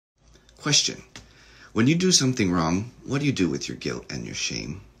Question. When you do something wrong, what do you do with your guilt and your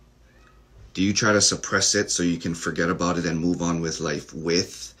shame? Do you try to suppress it so you can forget about it and move on with life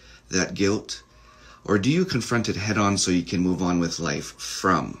with that guilt? Or do you confront it head on so you can move on with life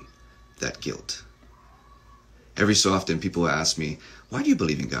from that guilt? Every so often people ask me, why do you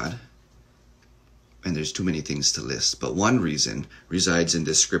believe in God? And there's too many things to list, but one reason resides in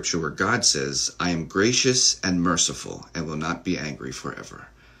this scripture where God says, I am gracious and merciful and will not be angry forever.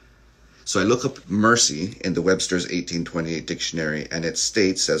 So I look up mercy in the Webster's 1828 dictionary, and it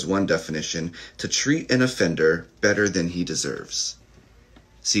states as one definition, to treat an offender better than he deserves.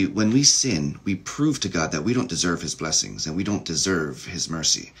 See, when we sin, we prove to God that we don't deserve his blessings and we don't deserve his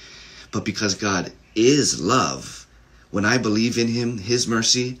mercy. But because God is love, when I believe in him, his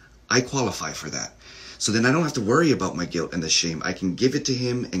mercy, I qualify for that. So then I don't have to worry about my guilt and the shame. I can give it to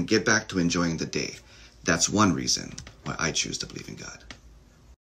him and get back to enjoying the day. That's one reason why I choose to believe in God.